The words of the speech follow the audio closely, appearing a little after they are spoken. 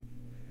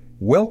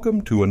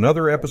Welcome to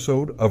another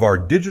episode of our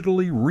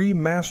digitally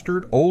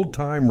remastered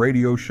old-time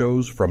radio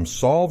shows from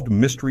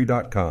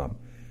SolvedMystery.com.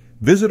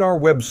 Visit our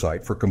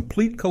website for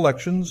complete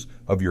collections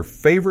of your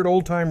favorite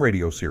old-time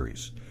radio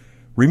series.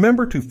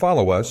 Remember to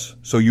follow us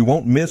so you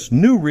won't miss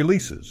new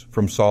releases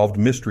from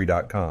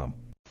SolvedMystery.com.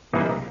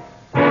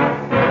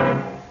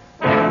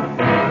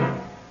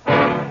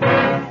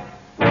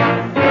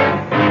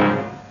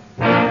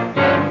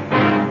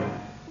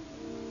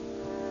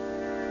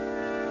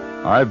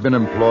 I've been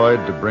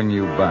employed to bring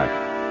you back,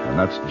 and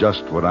that's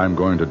just what I'm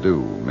going to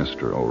do,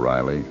 Mr.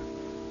 O'Reilly.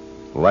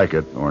 Like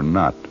it or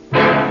not.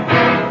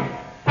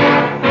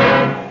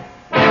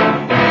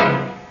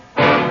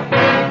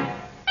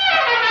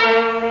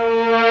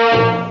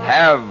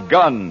 Have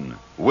Gun,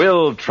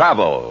 Will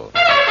Travel.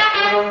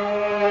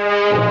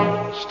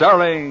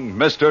 Starring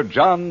Mr.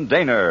 John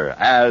Daner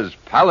as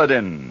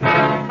Paladin.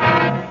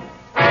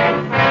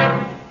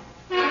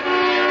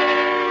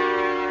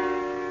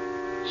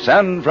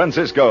 San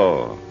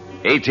Francisco,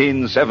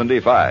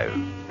 1875.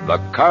 The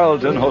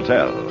Carlton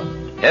Hotel,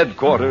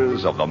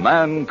 headquarters of the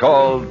man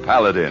called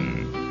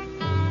Paladin.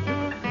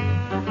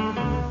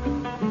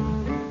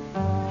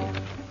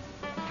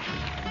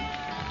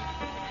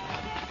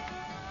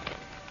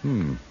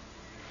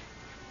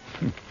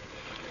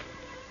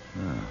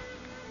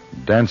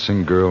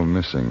 Dancing girl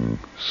missing.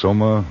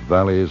 Soma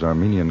Valley's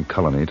Armenian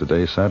colony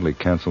today sadly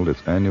canceled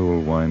its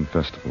annual wine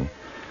festival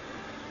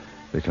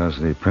because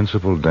the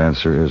principal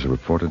dancer is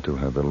reported to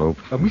have eloped...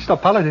 Mr.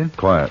 Paladin.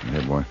 Quiet,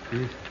 here, boy.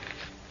 Yes.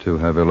 To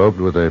have eloped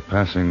with a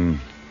passing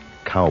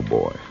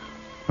cowboy.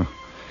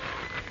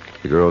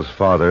 The girl's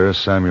father,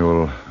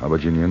 Samuel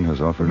Abajinian, has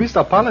offered...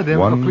 Mr. Paladin,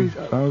 please...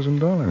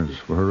 $1,000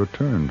 for her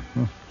return.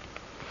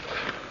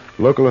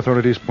 Local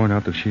authorities point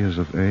out that she is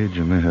of age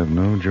and they have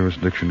no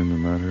jurisdiction in the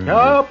matter.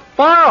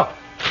 Fire!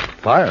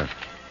 Fire?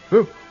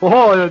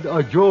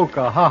 A joke.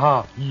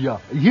 Ha. Yeah.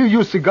 Here,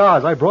 you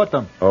cigars. I brought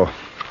them. Oh.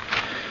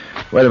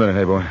 Wait a minute,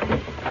 hey, boy.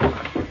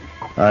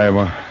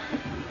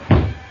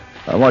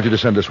 I want you to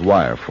send this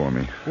wire for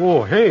me.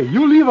 Oh, hey,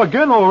 you leave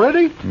again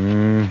already?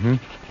 Mm-hmm.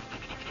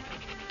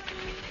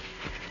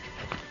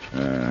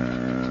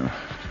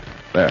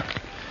 There.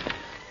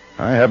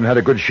 I haven't had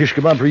a good shish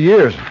kebab for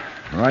years.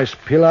 Rice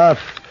pilaf,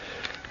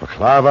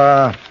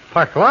 baklava.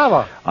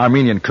 Baklava?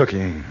 Armenian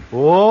cooking.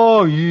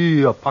 Oh,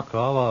 yeah,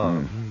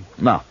 baklava.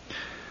 Now,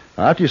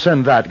 after you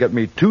send that, get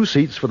me 2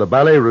 seats for the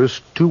Ballet Russe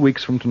 2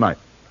 weeks from tonight.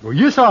 Well,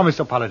 yes, sir,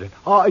 Mr. Paladin.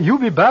 You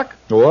be back?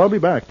 Oh, I'll be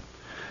back.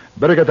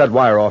 Better get that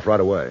wire off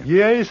right away.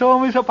 Yes, sir,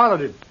 Mr.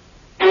 Paladin.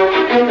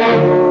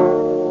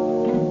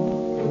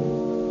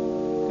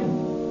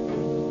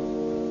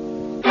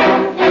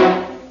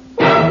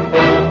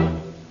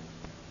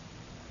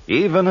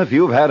 Even if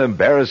you've had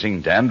embarrassing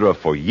dandruff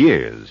for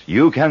years,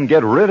 you can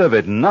get rid of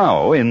it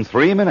now in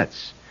 3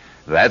 minutes.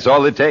 That's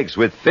all it takes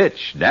with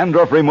Fitch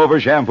Dandruff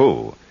Remover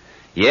Shampoo.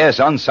 Yes,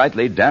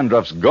 unsightly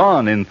dandruff's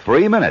gone in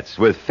 3 minutes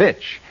with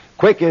Fitch.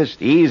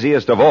 Quickest,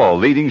 easiest of all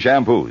leading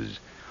shampoos.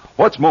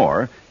 What's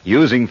more,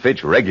 using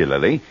Fitch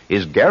regularly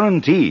is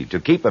guaranteed to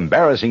keep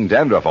embarrassing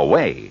dandruff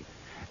away.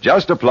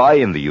 Just apply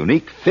in the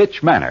unique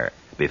Fitch manner.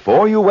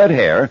 Before you wet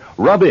hair,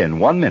 rub in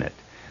 1 minute.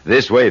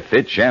 This way,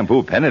 Fitch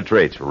shampoo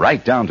penetrates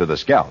right down to the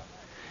scalp.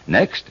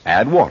 Next,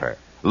 add water.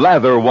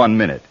 Lather 1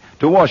 minute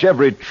to wash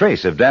every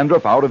trace of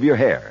dandruff out of your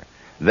hair.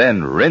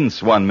 Then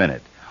rinse 1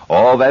 minute.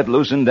 All that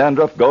loosened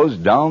dandruff goes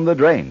down the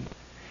drain.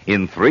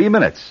 In 3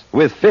 minutes,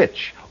 with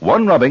Fitch,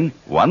 1 rubbing,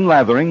 1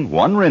 lathering,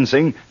 1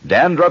 rinsing,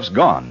 dandruff's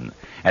gone.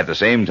 At the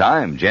same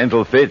time,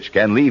 gentle Fitch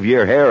can leave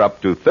your hair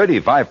up to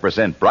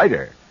 35%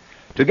 brighter.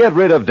 To get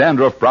rid of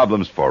dandruff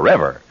problems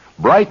forever,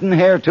 brighten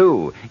hair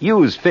too,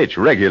 use Fitch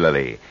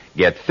regularly.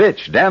 Get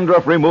Fitch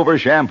Dandruff Remover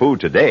Shampoo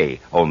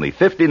today, only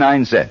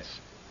 59 cents.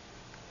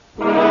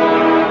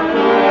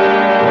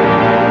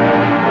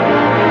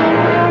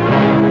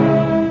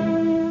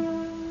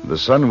 The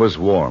sun was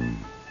warm.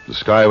 The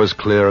sky was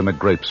clear and the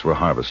grapes were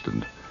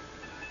harvested.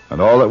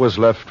 And all that was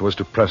left was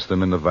to press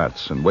them in the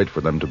vats and wait for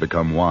them to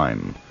become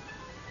wine.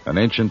 An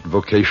ancient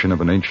vocation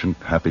of an ancient,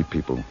 happy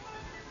people.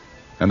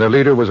 And their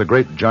leader was a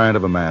great giant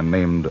of a man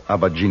named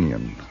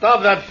Abajinian.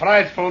 Stop that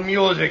frightful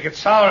music. It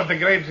sours the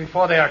grapes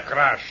before they are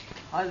crushed.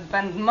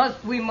 Husband,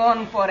 must we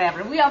mourn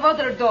forever? We have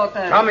other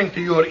daughters. Coming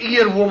to your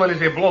ear, woman,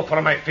 is a blow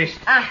for my fist.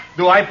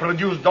 Do I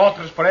produce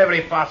daughters for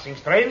every passing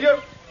stranger?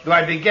 Do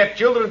I beget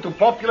children to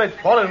populate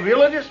foreign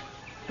villages?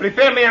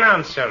 Prepare me an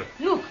answer.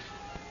 Look,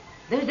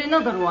 there's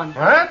another one.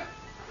 Huh?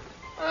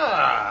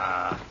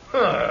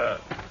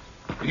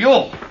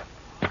 You,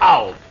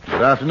 out.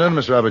 Good afternoon,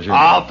 Mr. Abajinian.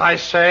 Out, I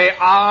say,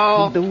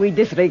 out. Do we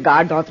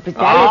disregard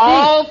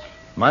hospitality? Out.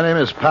 My name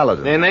is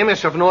Paladin. The name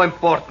is of no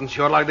importance.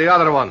 You're like the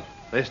other one.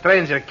 A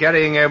stranger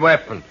carrying a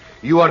weapon.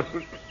 You are...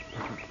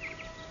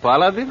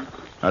 Paladin?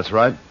 That's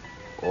right.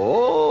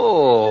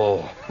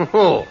 Oh.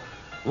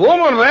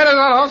 Woman, where is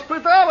our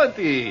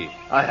hospitality?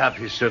 I have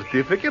his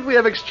certificate. We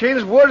have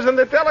exchanged words on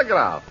the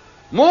telegraph.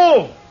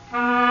 Move!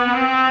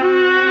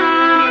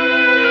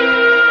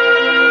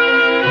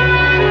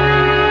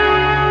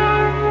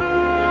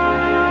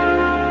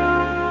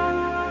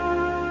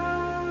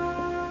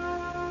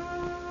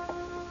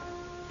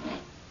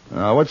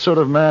 Now, what sort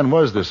of man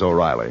was this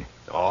O'Reilly?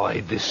 Oh, a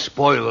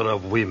despoiler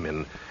of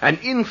women. An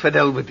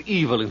infidel with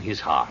evil in his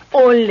heart.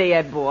 Only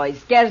a boy,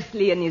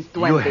 scarcely in his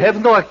 20s. You have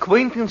no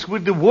acquaintance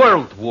with the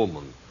world,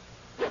 woman.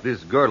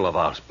 This girl of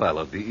ours,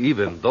 Paladin,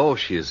 even though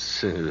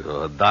she's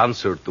a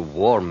dancer to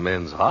warm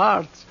men's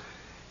hearts,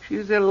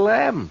 she's a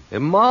lamb, a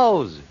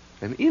mouse,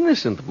 an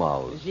innocent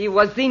mouse. She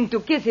was seen to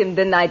kiss him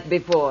the night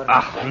before.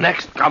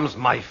 Next comes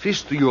my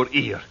fist to your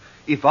ear.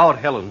 If our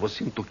Helen was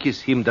seen to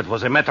kiss him, that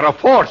was a matter of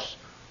force.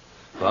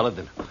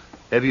 Paladin,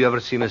 have you ever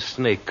seen a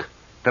snake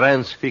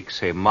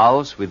transfix a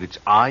mouse with its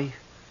eye?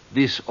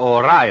 This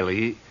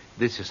O'Reilly,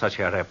 this is such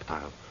a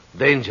reptile.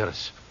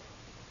 Dangerous.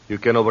 You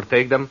can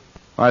overtake them?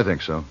 I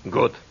think so.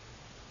 Good.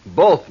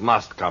 Both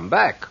must come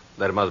back.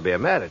 There must be a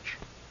marriage.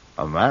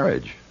 A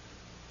marriage?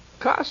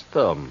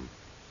 Custom.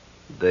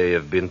 They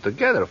have been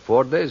together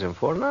 4 days and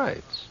 4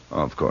 nights.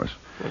 Oh, of course.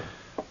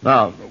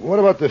 Now, what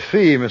about the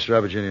fee, Mr.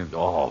 Abajinian?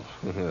 Oh,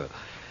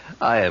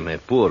 I am a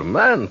poor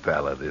man,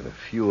 Paladin. A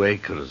few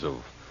acres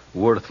of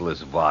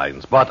worthless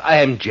vines. But I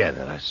am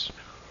generous.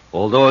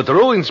 Although it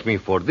ruins me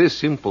for this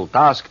simple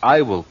task,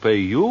 I will pay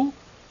you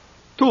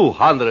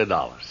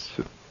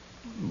 $200.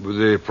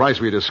 The price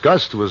we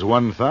discussed was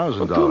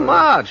 $1,000.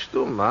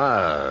 Too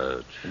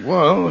much.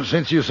 Well,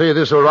 since you say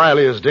this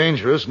O'Reilly is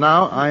dangerous,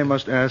 now I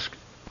must ask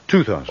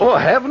 $2,000. Oh,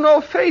 have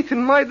no faith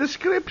in my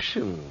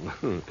description.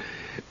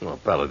 No,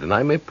 Paladin,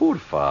 I'm a poor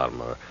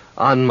farmer.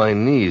 On my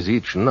knees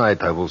each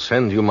night I will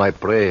send you my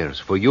prayers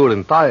for your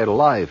entire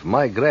life,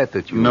 my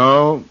gratitude.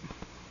 No.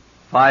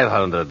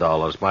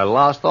 $500, my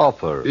last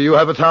offer. You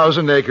have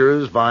 1,000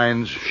 acres,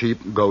 vines, sheep,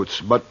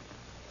 goats, but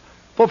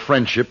for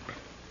friendship,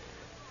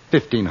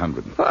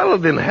 1,500.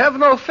 Paladin, have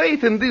no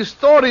faith in these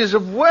stories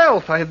of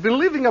wealth. I have been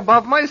living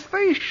above my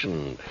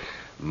station.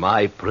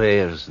 My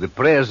prayers, the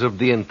prayers of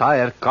the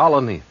entire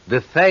colony,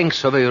 the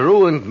thanks of a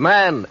ruined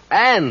man,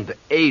 and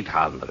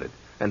 800.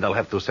 And I'll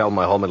have to sell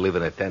my home and live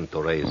in a tent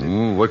to raise it.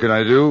 What can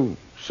I do?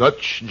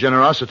 Such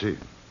generosity.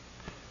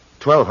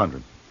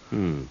 1,200.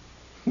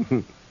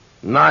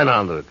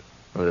 900.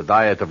 A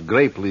diet of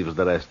grape leaves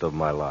the rest of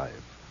my life.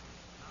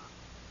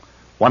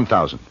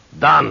 1,000.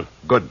 Done.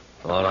 Good.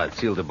 All right,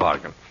 seal the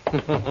bargain.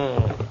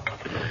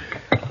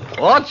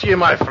 Watch ye,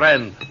 my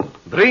friend.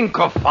 Drink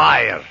of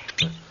fire.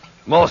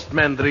 Most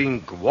men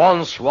drink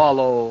 1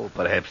 swallow,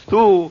 perhaps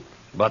 2.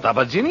 But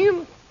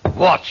Abajinian,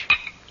 watch.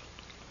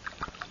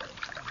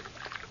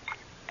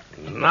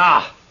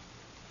 Now.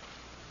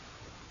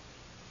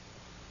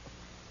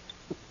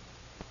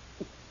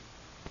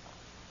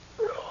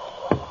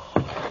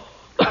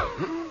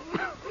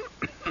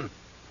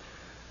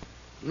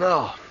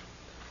 Now,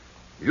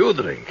 you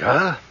drink,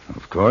 huh?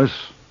 Of course.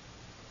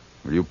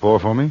 Will you pour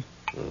for me?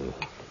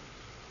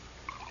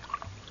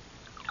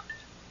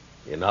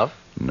 Enough?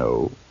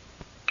 No.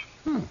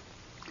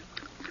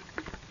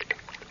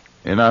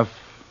 Enough.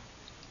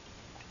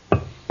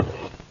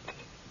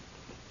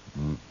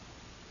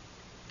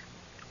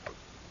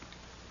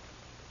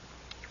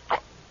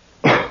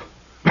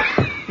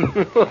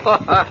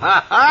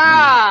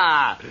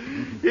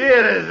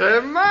 Here is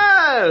a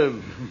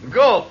man.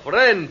 Go,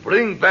 friend,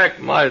 bring back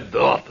my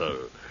daughter.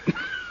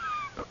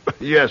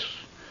 Yes,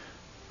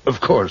 of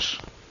course.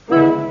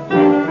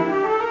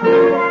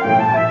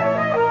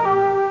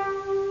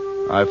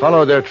 I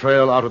followed their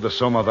trail out of the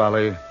Soma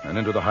Valley and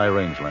into the high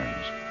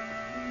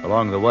rangelands.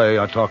 Along the way,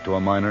 I talked to a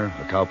miner,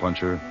 a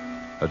cowpuncher,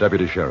 a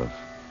deputy sheriff.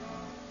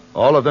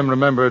 All of them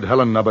remembered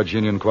Helen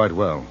Abajinian quite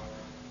well.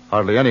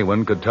 Hardly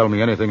anyone could tell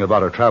me anything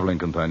about her traveling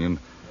companion,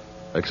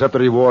 except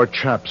that he wore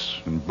chaps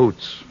and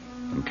boots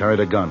and carried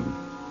a gun.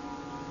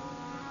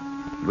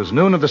 It was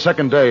noon of the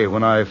second day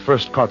when I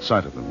first caught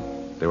sight of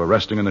them. They were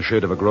resting in the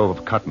shade of a grove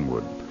of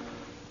cottonwood.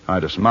 I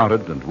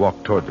dismounted and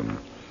walked toward them.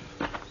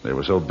 They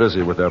were so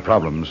busy with their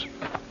problems,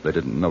 they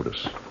didn't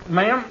notice.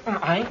 Ma'am,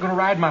 I ain't gonna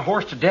ride my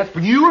horse to death for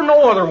you or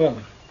no other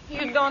woman.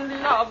 You don't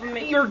love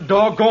me. You're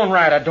doggone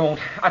right I don't.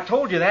 I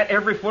told you that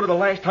every foot of the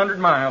last 100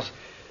 miles.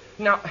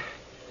 Now,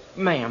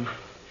 ma'am,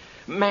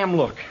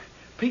 look.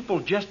 People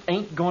just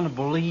ain't gonna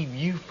believe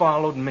you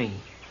followed me.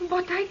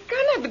 But I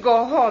cannot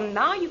go home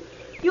now.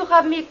 You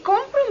have me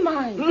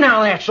compromised.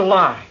 Now that's a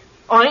lie.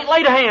 I ain't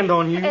laid a hand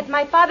on you. At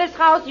my father's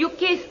house, you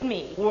kissed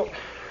me. Well,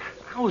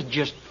 I was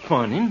just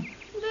funning.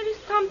 There is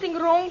something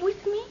wrong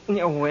with me?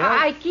 Yeah, well...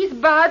 I kiss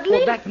badly?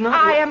 Well, that's not...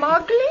 I am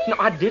ugly? No,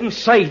 I didn't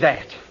say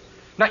that.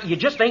 Now, you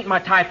just ain't my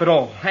type at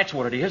all. That's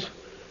what it is.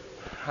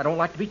 I don't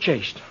like to be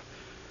chased.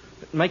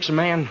 It makes a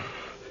man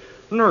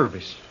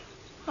nervous.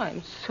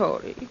 I'm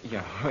sorry.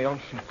 Yeah, well,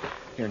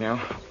 here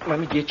now. Let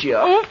me get you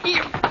up.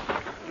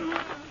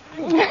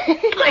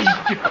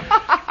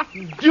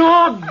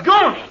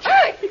 Doggone it!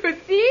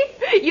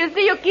 You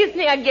see, you kissed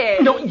me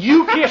again. No,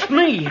 you kissed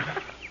me.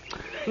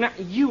 Now,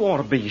 you ought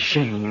to be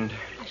ashamed.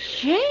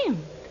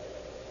 Ashamed?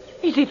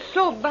 Is it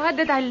so bad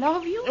that I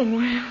love you?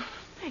 Well...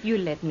 You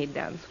let me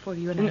dance for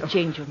you and I'll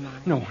change your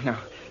mind. No,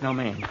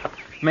 ma'am.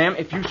 Ma'am,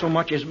 if you so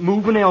much as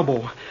move an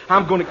elbow,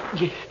 I'm going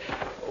to...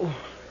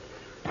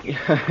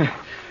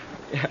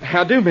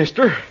 How do,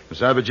 mister? Miss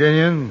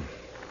Abajinian,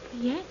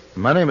 Yes?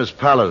 My name is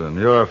Paladin.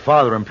 Your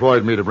father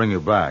employed me to bring you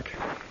back.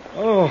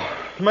 Oh,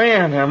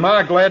 man, am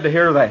I glad to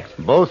hear that.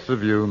 Both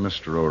of you,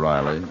 Mr.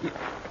 O'Reilly,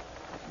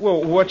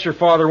 Well, what's your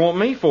father want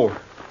me for?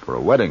 for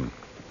a wedding.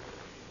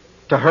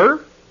 To her?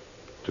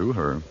 To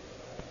her.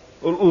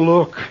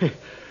 Look,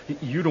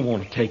 you don't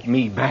want to take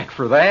me back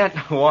for that.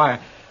 Why,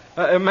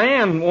 a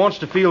man wants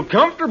to feel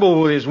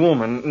comfortable with his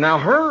woman. Now,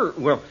 her,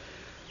 well,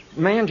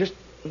 man, just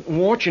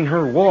watching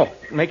her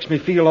walk makes me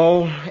feel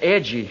all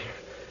edgy.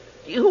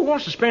 Who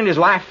wants to spend his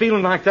life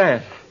feeling like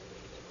that?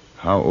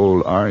 How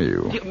old are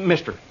you?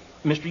 Mister,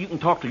 you can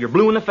talk till you're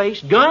blue in the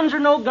face. Guns or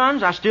no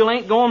guns, I still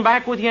ain't going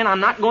back with you, and I'm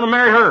not going to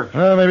marry her.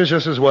 Well, maybe it's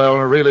just as well.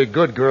 A really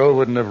good girl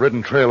wouldn't have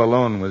ridden trail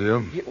alone with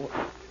you.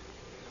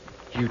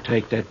 You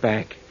take that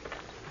back.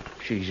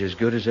 She's as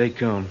good as they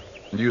come.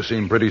 You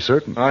seem pretty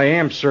certain. I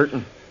am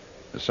certain.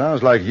 It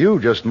sounds like you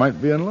just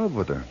might be in love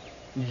with her.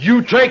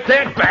 You take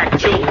that back,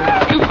 Joe.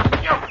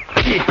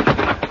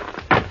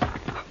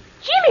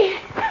 Jimmy!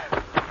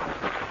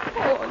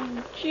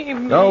 Oh,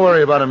 Jimmy. Don't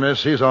worry about him,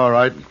 miss. He's all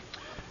right.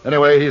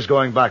 Anyway, he's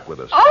going back with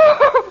us.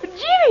 Oh,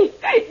 Jimmy!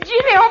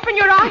 Jimmy, open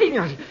your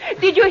eyes.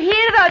 Did you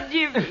hear that,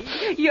 Jimmy?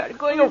 You're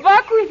going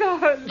back with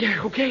us.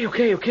 Yeah, okay.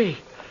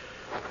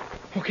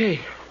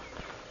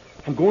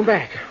 I'm going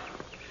back.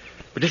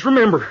 But just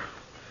remember,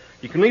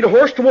 you can lead a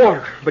horse to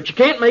water, but you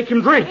can't make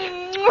him drink.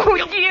 Oh,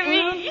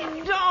 Jimmy.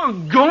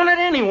 Doggone it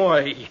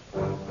anyway.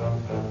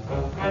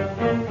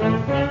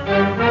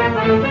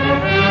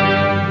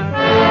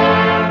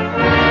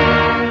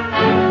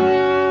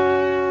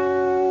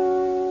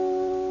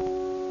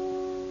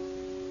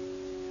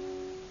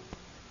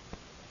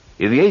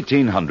 In the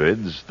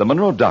 1800s, the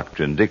Monroe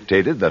Doctrine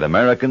dictated that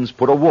Americans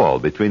put a wall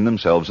between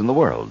themselves and the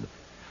world.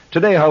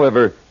 Today,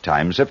 however,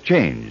 times have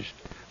changed.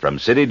 From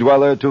city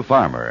dweller to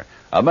farmer,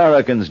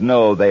 Americans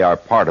know they are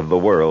part of the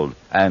world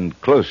and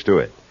close to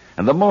it.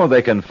 And the more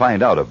they can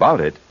find out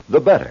about it, the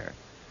better.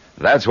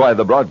 That's why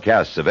the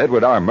broadcasts of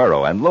Edward R.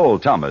 Murrow and Lowell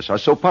Thomas are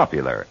so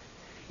popular.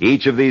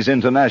 Each of these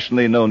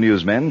internationally known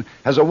newsmen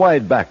has a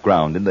wide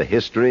background in the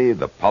history,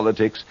 the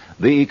politics,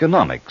 the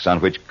economics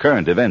on which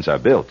current events are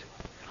built.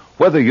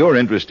 Whether you're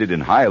interested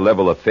in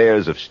high-level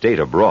affairs of state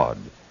abroad,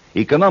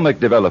 economic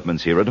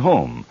developments here at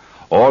home,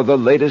 or the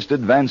latest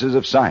advances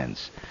of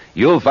science,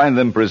 you'll find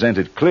them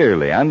presented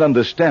clearly and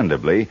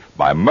understandably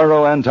by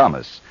Murrow and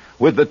Thomas,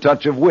 with the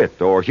touch of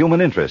wit or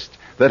human interest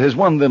that has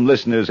won them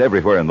listeners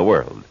everywhere in the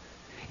world.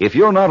 If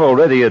you're not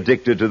already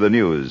addicted to the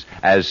news,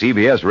 as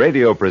CBS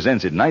Radio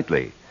presents it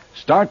nightly,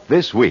 start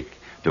this week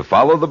to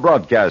follow the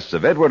broadcasts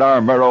of Edward R.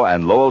 Murrow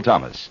and Lowell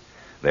Thomas.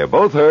 They're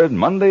both heard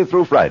Monday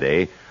through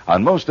Friday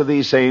on most of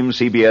these same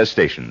CBS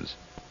stations.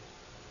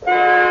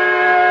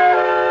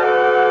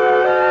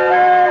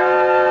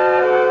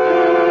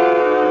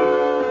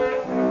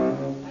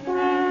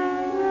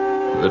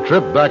 The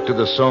trip back to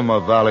the Soma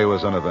Valley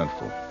was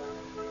uneventful.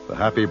 The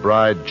happy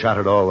bride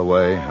chatted all the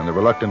way, and the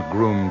reluctant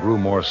groom grew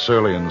more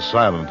surly and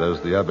silent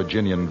as the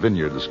Abajinian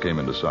vineyards came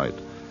into sight.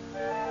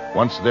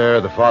 Once there,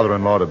 the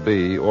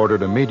father-in-law-to-be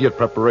ordered immediate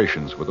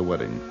preparations for the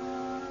wedding.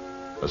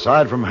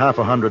 Aside from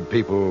 100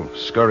 people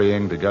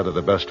scurrying to gather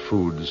the best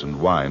foods and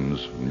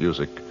wines and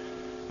music,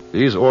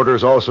 these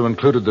orders also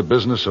included the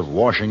business of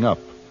washing up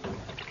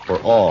for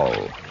all.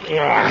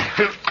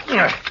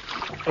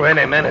 When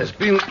a man has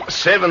been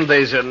 7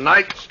 days and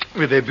nights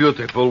with a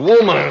beautiful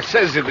woman and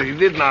says that he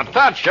did not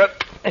touch her,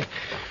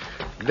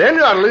 then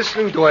you are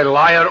listening to a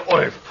liar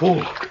or a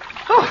fool.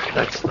 Oh,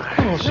 that's nice.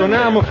 Oh, so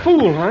now I'm a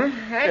fool, huh?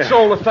 That's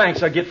all the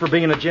thanks I get for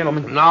being a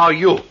gentleman. Now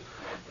you.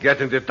 Get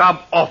in the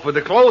tub, off with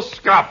the clothes,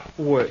 scrap.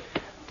 What?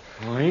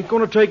 I ain't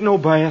gonna take no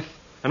bath,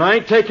 and I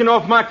ain't taking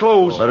off my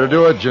clothes. Better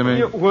do it,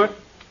 Jimmy. What?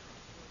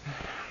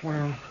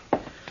 Well,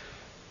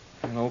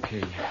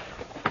 okay.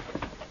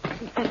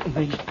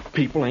 These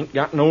people ain't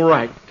got no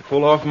right to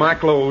pull off my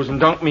clothes and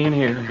dunk me in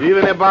here.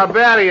 Even a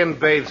barbarian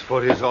pays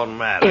for his own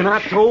marriage. And I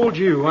told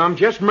you, I'm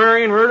just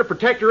marrying her to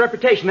protect her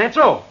reputation. That's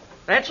all.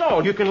 That's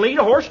all. You can lead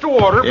a horse to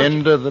water.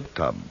 Into the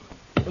tub.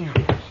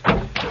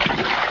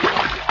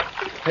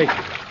 Hey,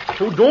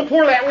 don't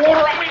pour that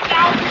water on me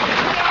now.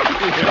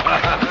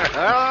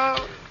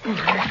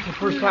 That's the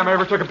first time I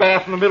ever took a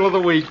bath in the middle of the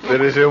week.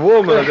 There is a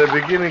woman at the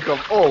beginning of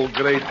all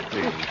great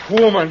things.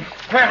 Woman.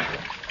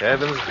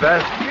 Heaven's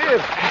best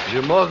gift.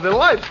 The most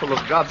delightful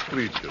of God's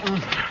creatures.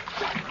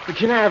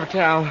 Can I have a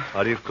towel?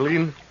 Are you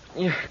clean?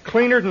 Yeah,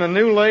 cleaner than a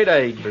new laid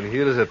egg. Then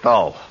here is a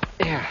towel.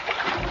 Yeah.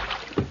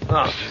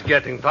 Now, it's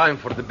getting time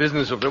for the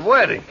business of the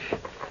wedding.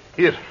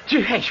 Here.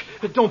 Hey,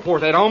 don't pour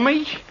that on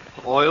me.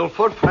 Oil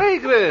for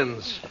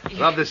fragrance.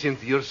 Rub this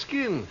into your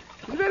skin.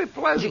 It's very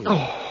pleasant.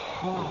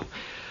 Oh,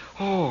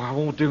 I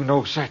won't do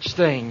no such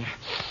thing.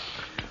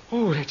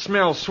 Oh, it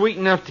smells sweet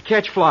enough to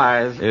catch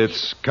flies.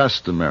 It's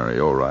customary,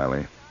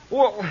 O'Reilly.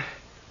 Well,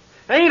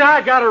 ain't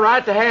I got a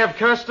right to have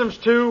customs,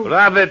 too?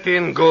 Rub it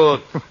in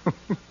good.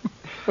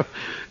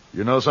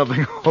 You know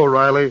something,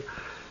 O'Reilly?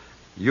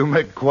 You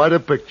make quite a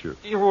picture.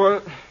 You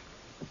what?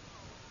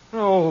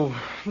 Oh,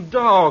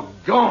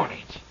 doggone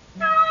it.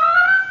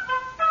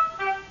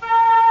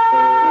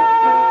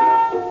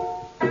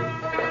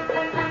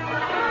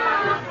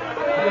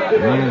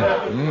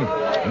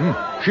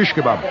 Shish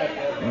kebab.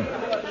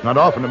 It's not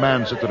often a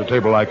man sits at a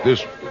table like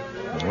this.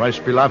 Rice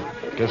pilaf,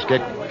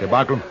 keskek,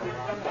 kebakl.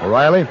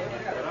 O'Reilly?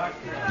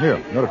 Here,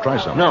 you ought to try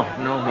some. No.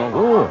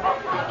 Oh.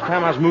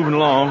 Time I was moving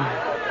along,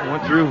 I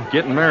went through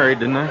getting married,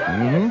 didn't I?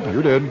 Mm-hmm,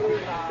 you did.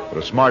 But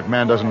a smart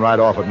man doesn't ride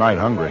off at night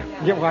hungry.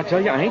 Yeah, well, I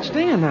tell you, I ain't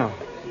staying now.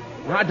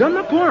 I done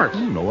my part.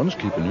 No one's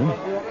keeping you.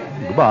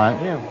 Goodbye.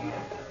 Yeah.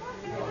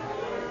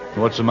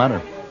 What's the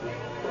matter?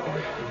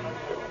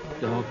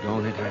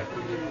 Doggone it.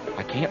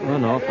 I can't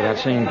run off without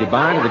saying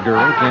goodbye to the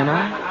girl, can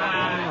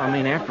I? I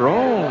mean, after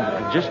all,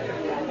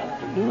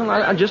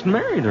 I just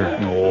married her.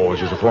 No,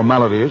 it's just a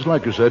formality. It's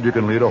like you said, you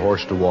can lead a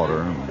horse to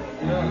water.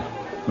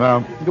 Mm-hmm.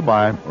 Well,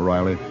 goodbye,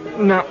 O'Reilly.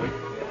 Now,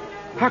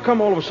 how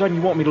come all of a sudden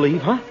you want me to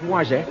leave, huh?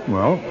 Why's that?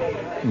 Well,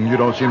 you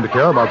don't seem to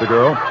care about the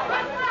girl.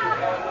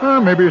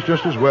 Maybe it's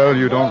just as well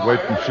you don't wait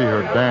and see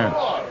her dance.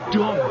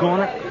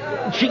 Doggone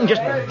it. She can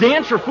just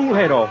dance her fool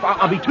head off.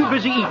 I'll be too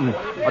busy eating.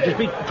 I'll just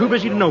be too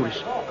busy to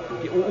notice.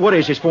 What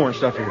is this foreign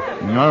stuff here? I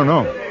don't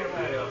know.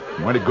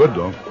 Mighty good,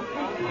 though.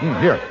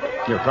 Here,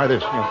 try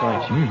this. Yeah,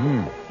 thanks.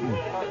 Mm-hmm.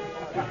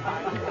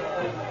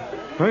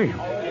 Hey,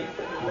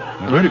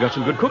 you really got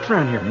some good cooks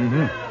around here.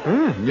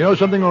 Mm-hmm. You know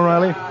something,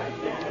 O'Reilly?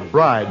 A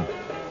bride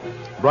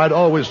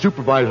always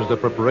supervises the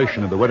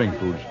preparation of the wedding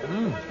foods.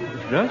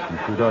 She does?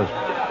 She does.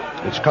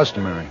 It's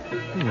customary.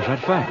 Is that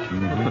a fact?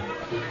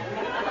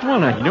 Mm-hmm. Well,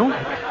 now, you know,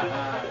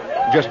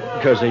 just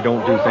because they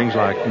don't do things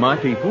like my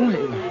people.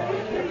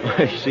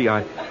 You see,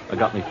 I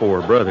got me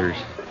 4 brothers.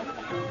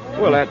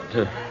 Well, that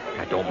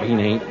don't mean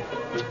they ain't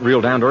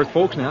real down-to-earth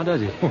folks now,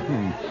 does it?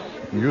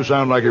 You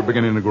sound like you're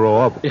beginning to grow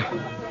up. Yeah.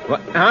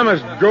 Well, I'm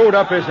as growed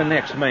up as the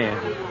next man.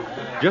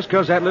 Just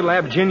because that little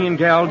Abajinian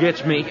gal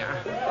gets me.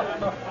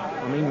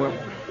 I mean, well,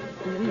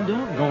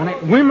 doggone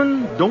it.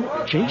 Women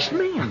don't chase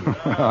men.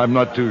 I'm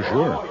not too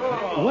sure.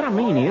 What I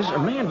mean is, a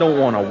man don't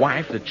want a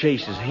wife that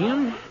chases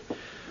him.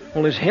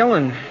 Well, this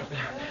Helen...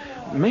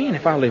 Man,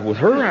 if I live with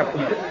her,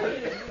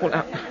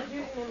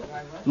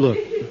 Look,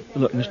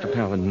 Mr.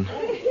 Paladin.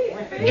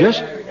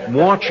 Just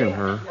watching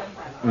her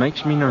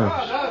makes me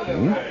nervous.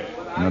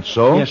 Not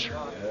so? Yes, sir.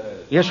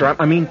 Yes, sir.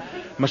 I mean,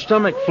 my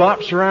stomach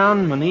flops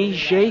around, my knees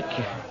shake.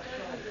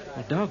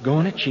 Well,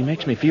 doggone it, she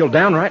makes me feel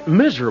downright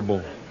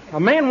miserable. A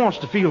man wants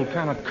to feel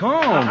kind of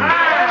calm,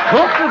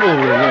 comfortable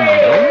with a woman,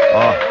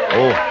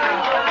 don't he?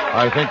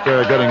 I think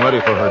they're getting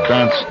ready for her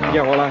dance now.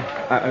 Yeah, well,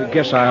 I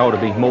guess I ought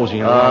to be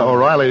moseying around.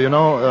 O'Reilly, you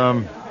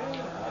know,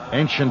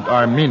 ancient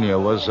Armenia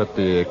was at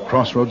the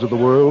crossroads of the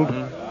world.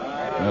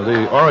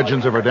 The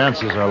origins of her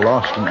dances are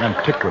lost in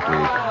antiquity,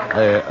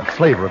 a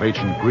flavor of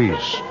ancient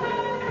Greece,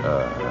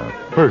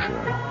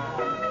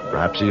 Persia,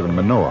 perhaps even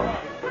Minoa.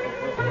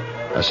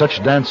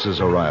 Such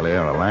dances, O'Reilly,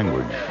 are a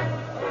language,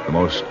 the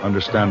most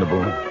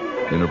understandable,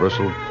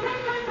 universal,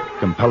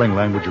 compelling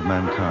language of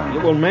mankind.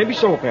 Yeah, well, maybe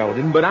so,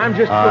 Paladin, but I'm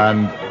just...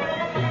 And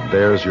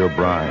there's your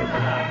bride.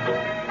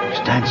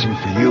 She's dancing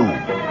for you.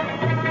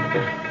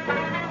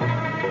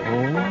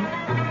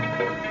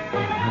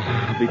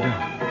 I'll be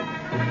done.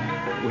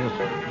 Well,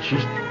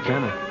 she's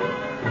kind of...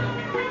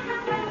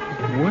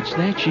 What's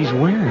that she's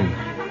wearing?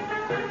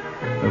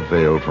 A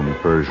veil from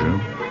Persia.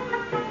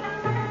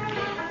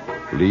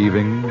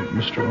 Leaving,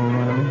 Mr.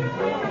 O'Reilly?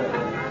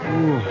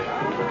 Oh,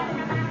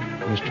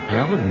 Mr.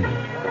 Paladin,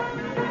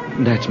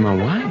 that's my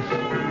wife.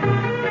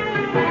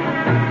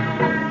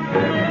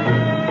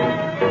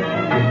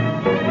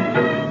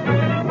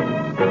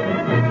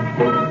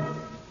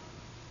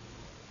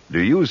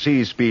 Do you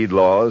see speed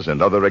laws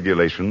and other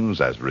regulations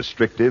as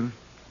restrictive,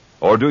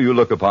 or do you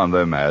look upon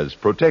them as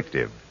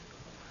protective?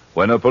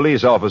 When a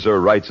police officer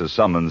writes a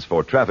summons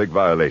for traffic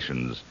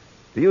violations,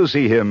 do you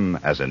see him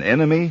as an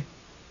enemy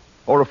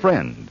or a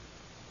friend?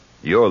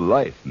 Your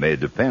life may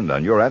depend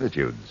on your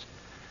attitudes.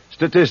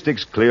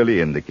 Statistics clearly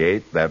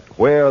indicate that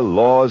where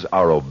laws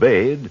are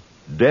obeyed,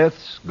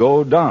 deaths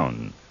go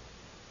down.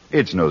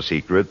 It's no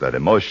secret that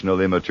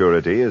emotional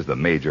immaturity is the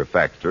major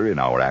factor in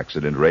our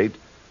accident rate.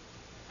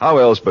 How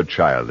else but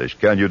childish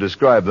can you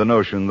describe the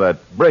notion that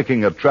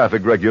breaking a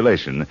traffic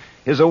regulation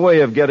is a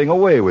way of getting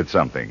away with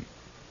something?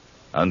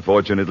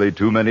 Unfortunately,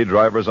 too many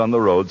drivers on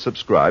the road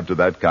subscribe to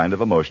that kind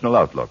of emotional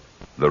outlook.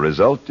 The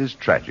result is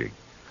tragic.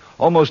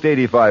 Almost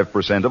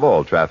 85% of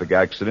all traffic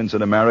accidents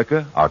in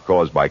America are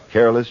caused by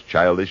careless,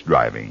 childish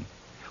driving.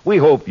 We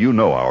hope you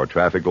know our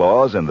traffic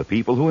laws and the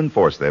people who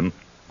enforce them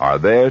are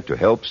there to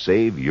help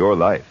save your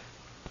life.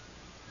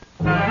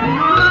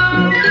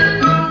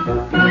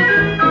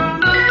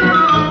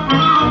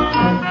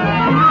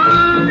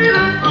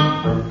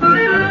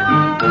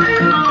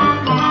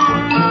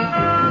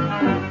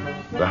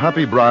 The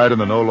happy bride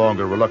and the no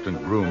longer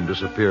reluctant groom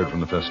disappeared from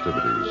the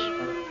festivities.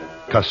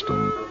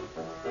 Custom.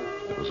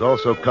 It was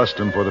also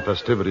custom for the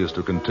festivities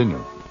to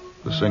continue.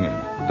 The singing,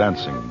 the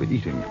dancing, the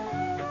eating.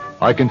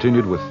 I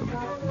continued with them.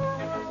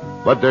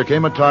 But there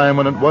came a time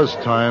when it was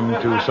time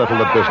to settle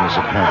the business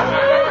at hand.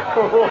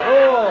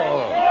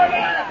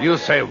 You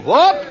say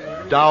what?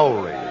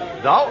 Dowry.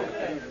 Dowry?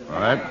 All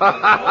right.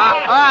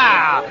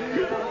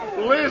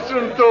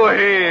 Listen to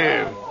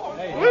him.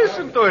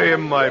 Listen to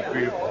him, my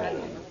people.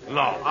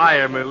 Now, I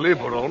am a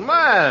liberal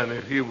man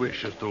if he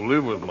wishes to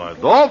live with my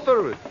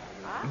daughter.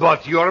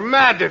 But you're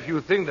mad if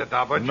you think that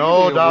Abajinian...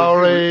 No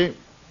dowry,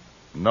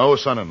 no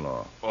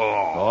son-in-law.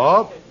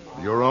 Oh.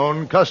 Your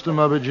own custom,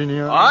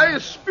 Abajinian. I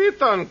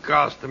spit on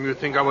custom. You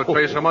think I would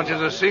pay so much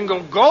as a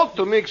single goat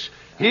to mix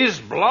his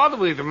blood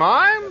with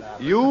mine?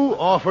 You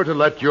offer to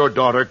let your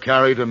daughter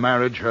carry to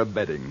marriage her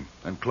bedding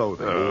and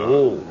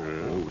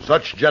clothing.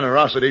 Such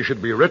generosity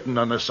should be written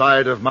on the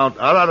side of Mount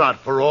Ararat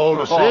for all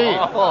to see.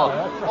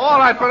 All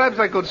right, perhaps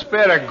I could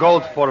spare a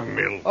goat for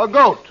milk. A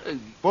goat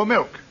for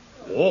milk.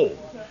 Oh,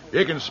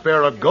 he can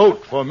spare a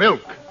goat for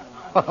milk.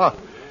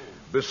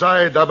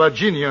 Beside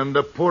Abajinian,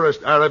 the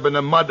poorest Arab in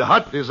a mud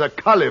hut is a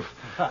caliph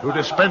who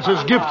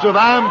dispenses gifts of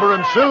amber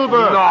and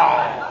silver.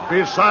 No.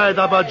 Beside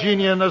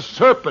Abajinian, a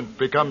serpent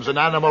becomes an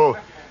animal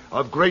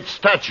of great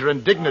stature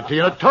and dignity,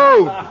 and a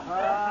toad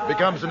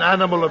becomes an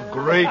animal of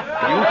great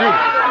beauty.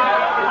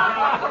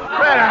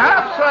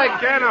 Perhaps I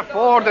can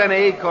afford an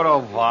acre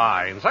of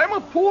vines. I'm a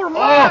poor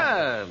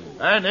man.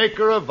 Oh, an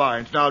acre of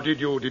vines. Now,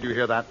 did you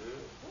hear that?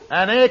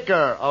 An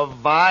acre of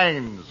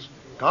vines.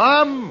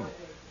 Come.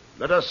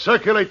 Let us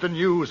circulate the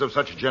news of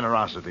such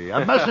generosity.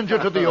 A messenger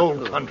to the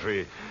old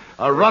country.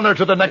 A runner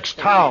to the next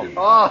town.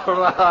 All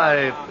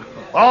right.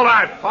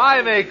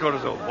 5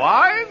 acres of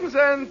vines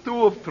and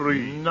 2 of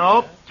trees.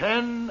 Nope.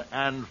 10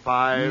 and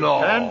 5.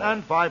 No. 10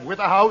 and 5 with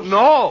a house.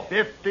 No.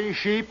 50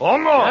 sheep. Oh,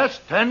 no. Yes,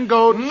 10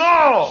 goats.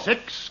 No.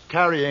 6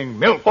 carrying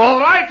milk. All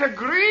right,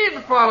 agreed,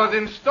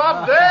 Paladin.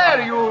 Stop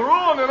there. You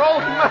ruin an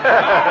old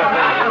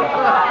man.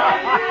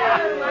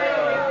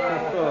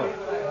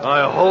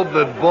 I hope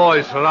that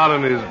boy's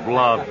running his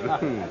blood.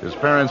 His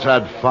parents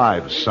had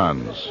 5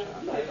 sons.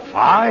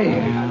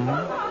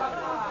 5?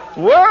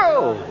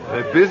 Well,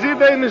 a busy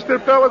day, Mr.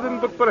 Paladin,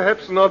 but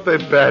perhaps not a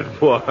bad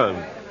one.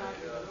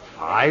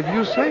 5,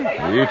 you say?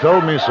 He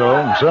told me so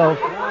himself.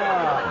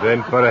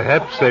 Then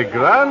perhaps a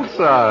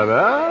grandson,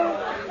 huh?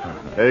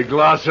 A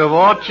glass of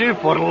ochi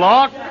for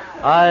luck?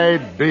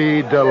 I'd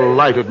be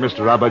delighted,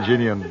 Mr.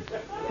 Abajinian.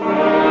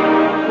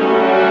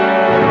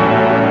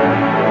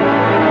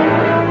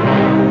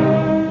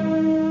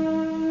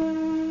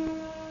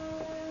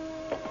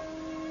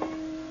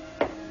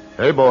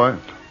 Hey, boy.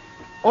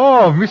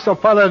 Oh, Mr.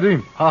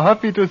 Paladin, how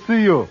happy to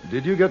see you.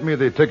 Did you get me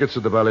the tickets to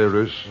the Ballet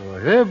Russe?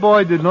 Hey,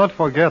 boy, did not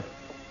forget.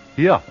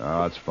 Here.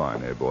 Oh, that's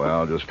fine, hey, boy.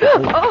 I'll just...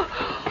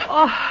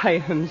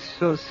 I am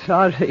so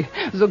sorry.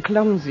 So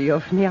clumsy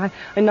of me. I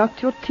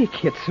knocked your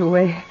tickets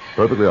away.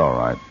 Perfectly all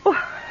right. Oh,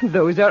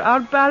 those are our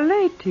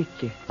ballet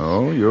tickets.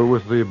 Oh, you're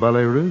with the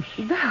Ballet Russe?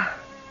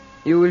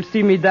 You will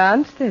see me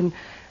dance, then.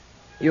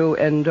 You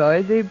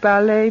enjoy the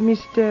ballet,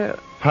 Mr.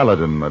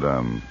 Paladin,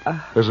 madame.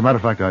 As a matter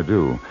of fact, I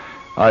do.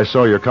 I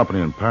saw your company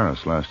in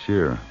Paris last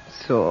year.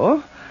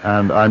 So?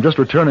 And I'm just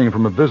returning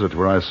from a visit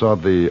where I saw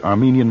the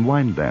Armenian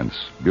wine dance,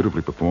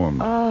 beautifully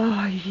performed.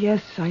 Oh,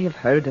 yes, I have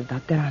heard of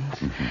that dance.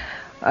 Mm-hmm.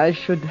 I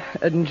should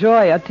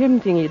enjoy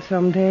attempting it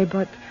someday,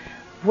 but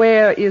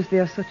where is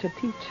there such a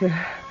teacher?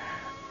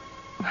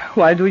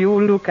 Why do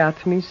you look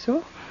at me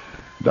so?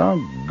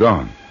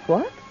 Doggone.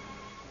 What?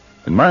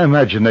 In my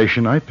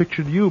imagination, I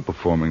pictured you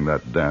performing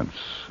that dance,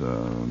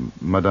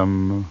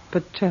 Madame...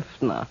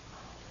 Petrovna.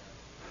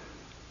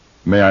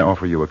 May I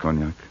offer you a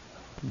cognac?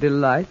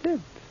 Delighted.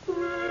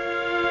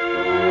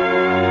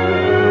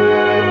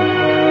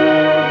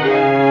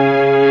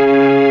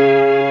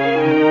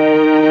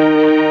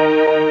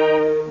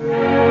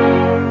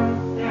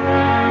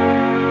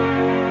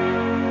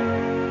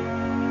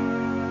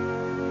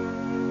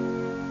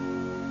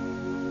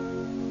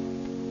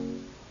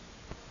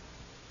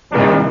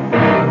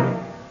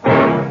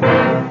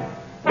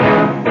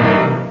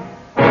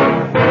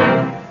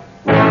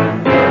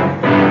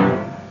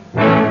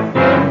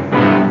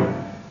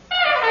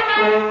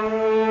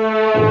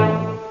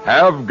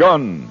 Have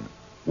Gun,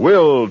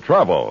 Will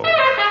Travel.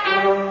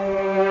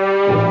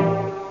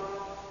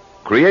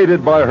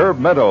 Created by Herb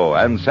Meadow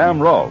and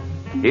Sam Rolfe,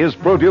 is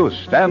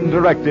produced and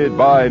directed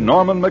by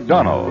Norman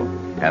MacDonald,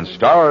 and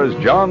stars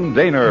John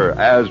Daner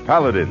as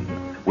Paladin,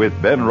 with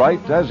Ben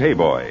Wright as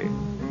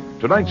Hayboy.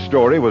 Tonight's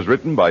story was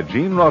written by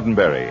Gene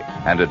Roddenberry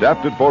and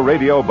adapted for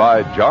radio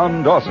by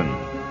John Dawson.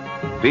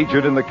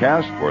 Featured in the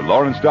cast were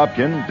Lawrence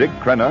Dobkin, Dick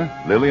Crenna,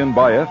 Lillian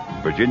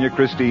Bayeth, Virginia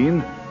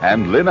Christine,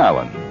 and Lynn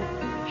Allen.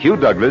 Hugh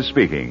Douglas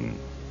speaking.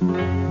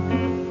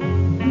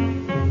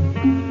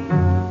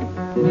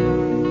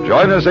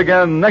 Join us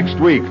again next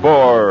week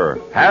for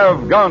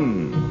Have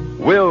Gun,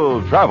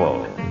 Will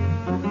Travel.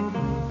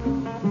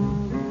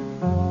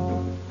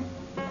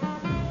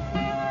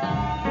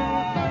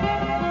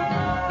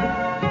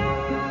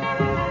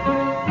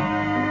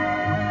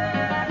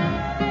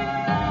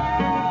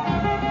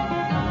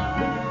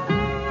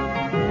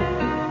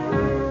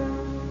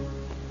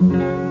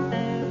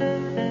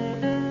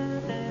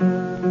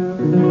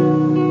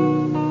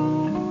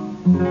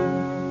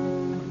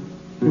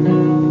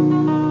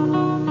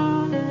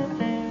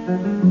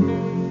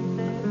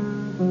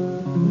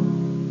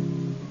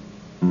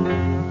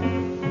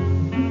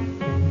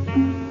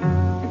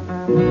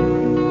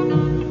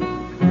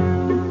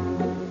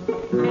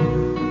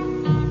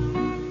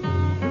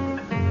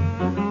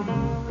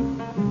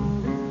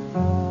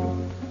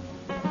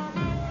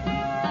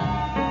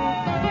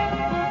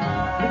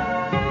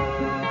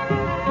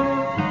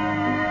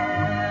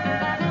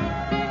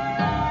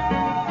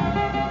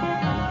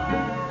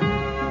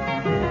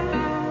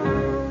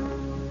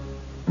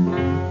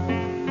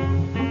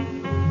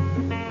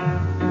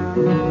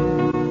 Thank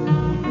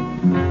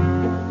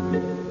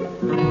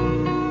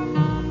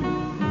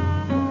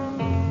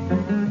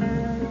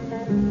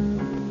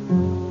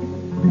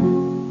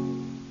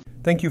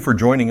you for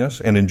joining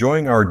us and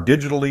enjoying our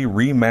digitally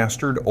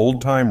remastered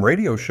old-time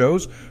radio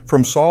shows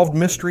from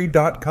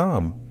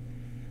SolvedMystery.com.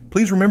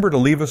 Please remember to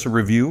leave us a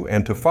review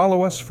and to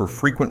follow us for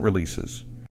frequent releases.